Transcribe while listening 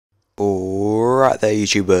Alright there,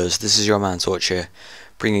 YouTubers, this is your man Torch here,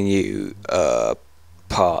 bringing you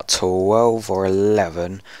part 12 or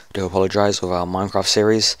 11, I do apologise, of our Minecraft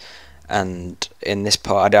series. And in this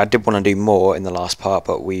part, I did want to do more in the last part,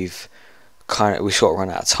 but we sort of run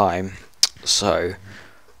out of time. So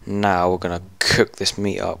now we're going to cook this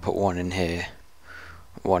meat up, put one in here,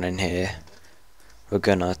 one in here. We're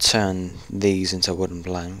going to turn these into wooden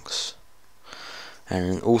planks.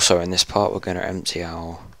 And also in this part we're going to empty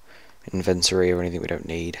our inventory or anything we don't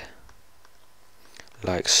need,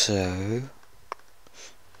 like so.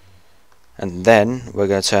 And then we're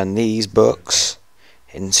going to turn these books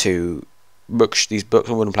into these books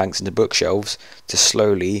and wooden planks into bookshelves to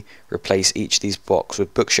slowly replace each of these blocks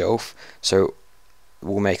with bookshelf. So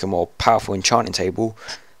we'll make a more powerful enchanting table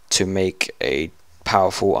to make a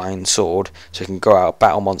powerful iron sword, so we can go out,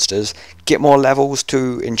 battle monsters, get more levels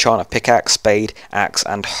to enchant a pickaxe, spade, axe,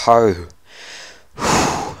 and hoe.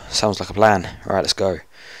 Sounds like a plan. Alright, let's go.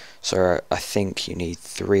 So I think you need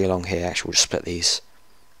 3 along here. Actually, we'll just split these.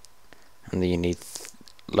 And then you need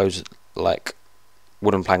loads of, like,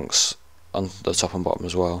 wooden planks on the top and bottom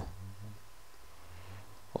as well.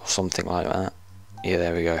 Or something like that. Yeah,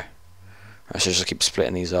 there we go. Right, so just keep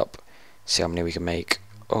splitting these up. See how many we can make.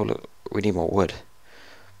 Oh, look, we need more wood.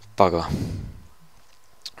 Bugger.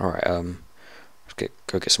 Alright, let's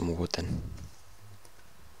go get some more wood then.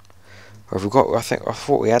 Or have we got, I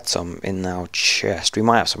thought we had some in our chest. We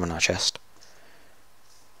might have some in our chest.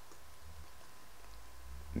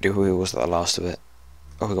 Was that the last of it?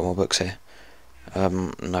 Oh, we got more books here.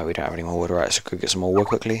 No, we don't have any more wood. Right, so could we get some more wood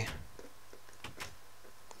quickly?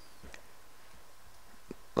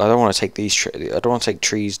 I don't want to take these. I don't want to take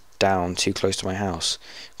trees down too close to my house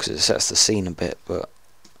because it sets the scene a bit. But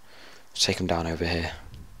let's take them down over here.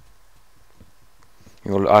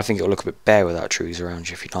 I think it'll look a bit bare without trees around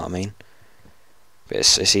you, if you know what I mean. But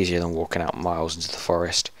it's easier than walking out miles into the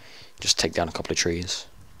forest. Just take down a couple of trees.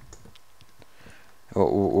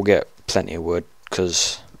 We'll get plenty of wood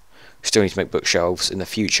because we still need to make bookshelves in the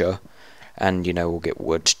future, and you know we'll get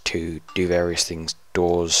wood to do various things: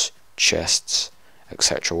 doors, chests,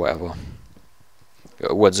 etc. Whatever.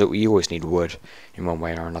 You always need wood in one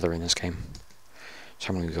way or another in this game.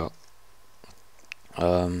 So how many we got?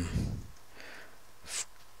 A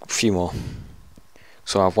few more.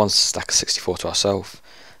 So I have one stack of 64 to ourselves,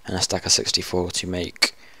 and a stack of 64 to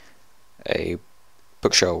make a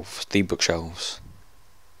bookshelf. The bookshelves.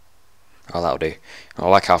 Oh, that'll do. I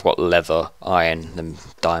like how I've got leather, iron, and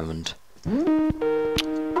diamond.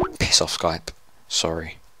 Piss off, Skype.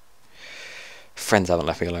 Sorry. Friends haven't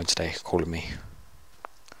left me alone today, calling me.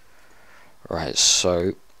 Right,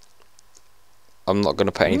 so I'm not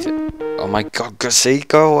gonna put anything. Oh my god,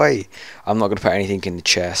 go away! I'm not gonna put anything in the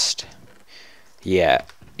chest. Yeah,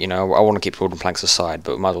 you know, I want to keep wooden planks aside,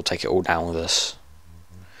 but we might as well take it all down with us.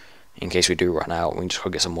 In case we do run out, we can just go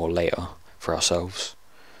get some more later for ourselves.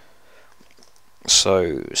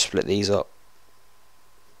 So, split these up.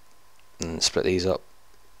 And split these up.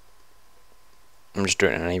 I'm just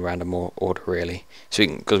doing it in any random order, really. So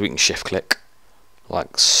because we can shift click.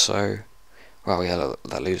 Like so. Wow, yeah,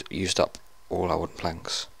 that used up all our wooden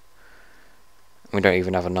planks. We don't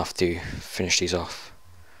even have enough to finish these off.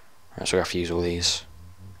 Right, so we have to use all these.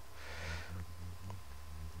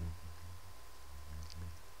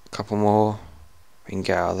 A couple more. We can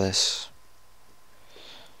get out of this.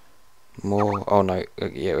 More. Oh no,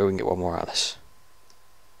 yeah, we can get one more out of this.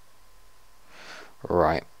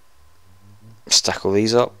 Right. Stack all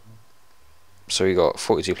these up. So we got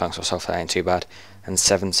 42 planks ourselves, that ain't too bad. And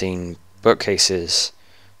 17 bookcases.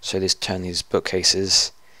 So let's turn these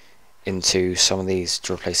bookcases into some of these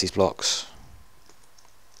to replace these blocks.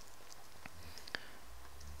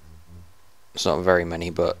 It's not very many,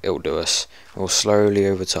 but it'll do us. We'll slowly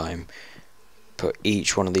over time put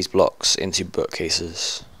each one of these blocks into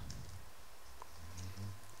bookcases.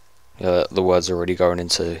 The words are already going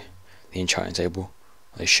into the enchanting table.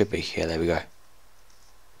 They should be. Yeah, there we go.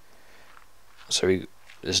 So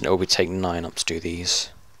it'll be taking 9 up to do these.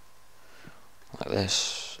 Like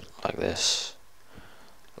this, like this,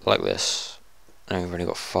 like this. And we've only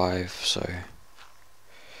got 5, so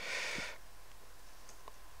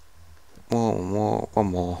one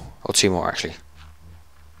more, or 2 more actually.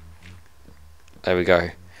 There we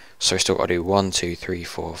go. So we still got to do 1, 2, 3,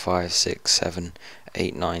 4, 5, 6, 7,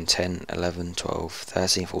 8, 9, 10, 11, 12,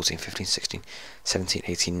 13, 14, 15, 16, 17,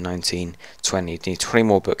 18, 19, 20. Need 20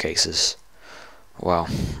 more bookcases. Wow,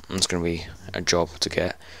 that's going to be a job to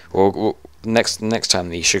get. Well, next time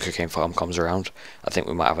the sugarcane farm comes around, I think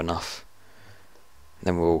we might have enough.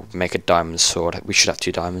 Then we'll make a diamond sword. We should have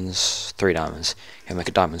 2 diamonds, 3 diamonds. And make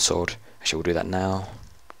a diamond sword. Actually, we'll do that now.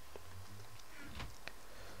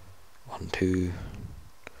 1, 2.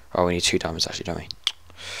 Oh, we need 2 diamonds actually, don't we?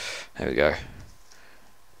 There we go.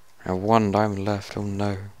 Now 1 diamond left. Oh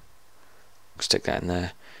no. Stick that in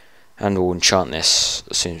there, and we'll enchant this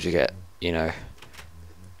as soon as we get, you know,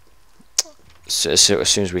 as soon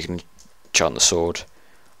as we can enchant the sword,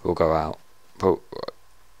 we'll go out. But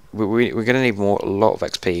we're gonna need a lot of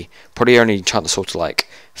XP. Probably only enchant the sword to like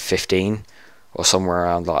 15 or somewhere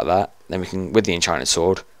around like that. Then we can, with the enchanted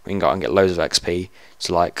sword, we can go out and get loads of XP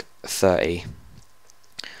to like 30.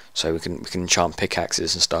 So we can enchant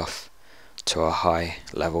pickaxes and stuff to a high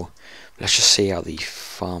level. Let's just see how the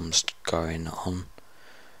farm's going on.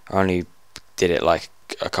 I only did it like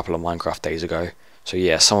a couple of Minecraft days ago. So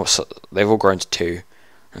yeah, they've all grown to 2,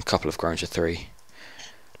 and a couple have grown to 3.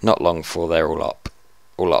 Not long before they're all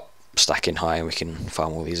up, stacking high, and we can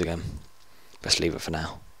farm all these again. Let's leave it for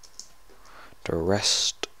now. The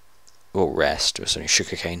rest, well, rest. It's only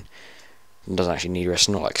sugarcane. It doesn't actually need rest. It's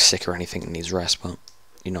not like sick or anything. It needs rest, but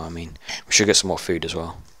you know what I mean. We should get some more food as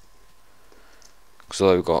well. Because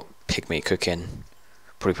although we've got pig meat cooking,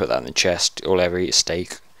 probably put that in the chest. All I ever eat is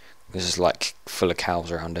steak. This is like full of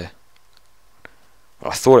cows around here.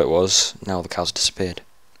 Well, I thought it was. Now the cows disappeared.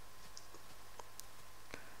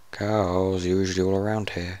 Cows usually all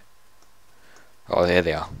around here. Oh, there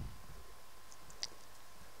they are.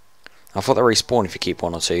 I thought they respawn if you keep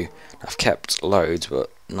 1 or 2. I've kept loads,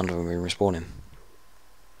 but none of them are respawning.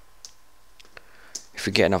 If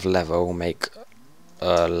we get enough leather, we'll make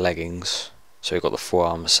leggings. So we've got the 4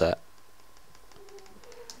 armor set.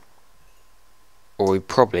 Or we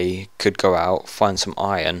probably could go out, find some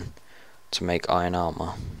iron to make iron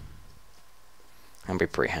armor. That'd be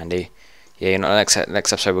pretty handy. Yeah, you know, next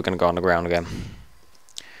episode we're going to go underground again.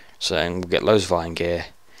 So we'll get loads of iron gear.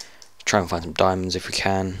 Try and find some diamonds if we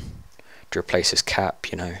can. To replace this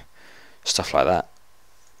cap, you know. Stuff like that.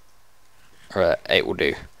 Or 8 will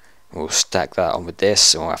do. We'll stack that on with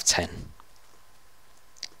this and we'll have 10.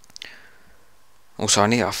 Also, I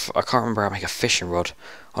can't remember how to make a fishing rod.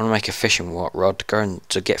 I want to make a fishing rod,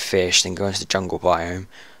 to get fish, then go into the jungle biome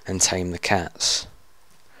and tame the cats.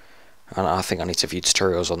 And I think I need a few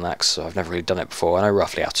tutorials on that because I've never really done it before. I know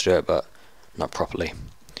roughly how to do it, but not properly.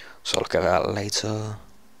 So I'll look at that later.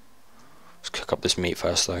 Let's cook up this meat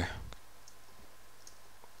first, though.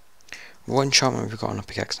 What enchantment have we got on a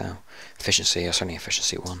pickaxe now? Efficiency. That's only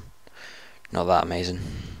efficiency 1. Not that amazing.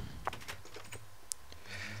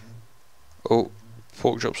 Oh.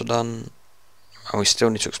 Pork chops are done, and we still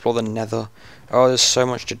need to explore the nether. Oh, there's so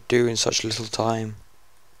much to do in such little time.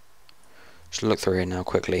 Just look through here now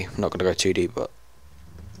quickly. I'm not going to go too deep, but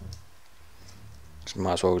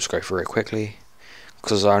might as well just go through it quickly,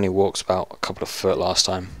 because I only walked about a couple of foot last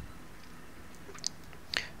time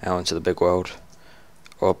out into the big world.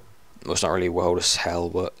 Well, it's not really world as hell,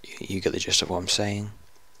 but you get the gist of what I'm saying.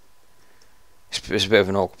 It's a bit of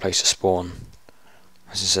an awkward place to spawn.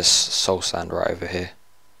 This is this soul sand right over here.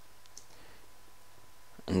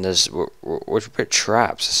 And we're a bit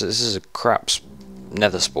traps. This is a crap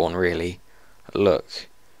nether spawn, really. Look.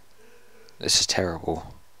 This is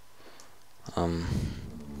terrible. I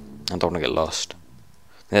don't want to get lost.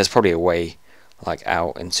 There's probably a way, like,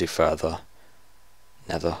 out into further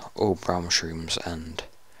nether. Oh, brown mushrooms and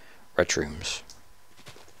red shrooms.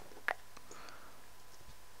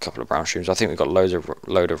 Couple of brown mushrooms. I think we've got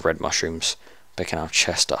load of red mushrooms back in our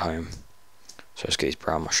chest at home. So let's get these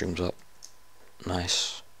brown mushrooms up.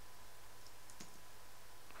 Nice.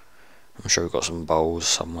 I'm sure we've got some bowls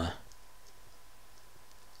somewhere.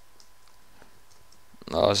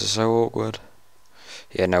 Oh, this is so awkward.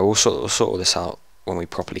 Yeah, no, we'll sort all this out when we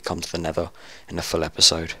properly come to the nether in a full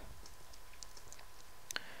episode.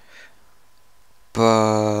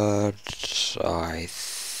 But I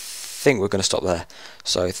think we're going to stop there.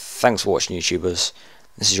 So thanks for watching, YouTubers.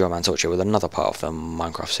 This is your man Torture with another part of the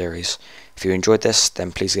Minecraft series. If you enjoyed this,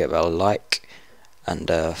 then please give it a like and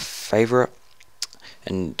a favourite.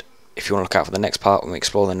 And if you want to look out for the next part when we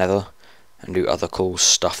explore the nether and do other cool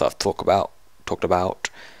stuff that I've talked about,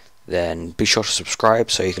 then be sure to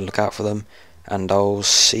subscribe so you can look out for them. And I'll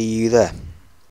see you there.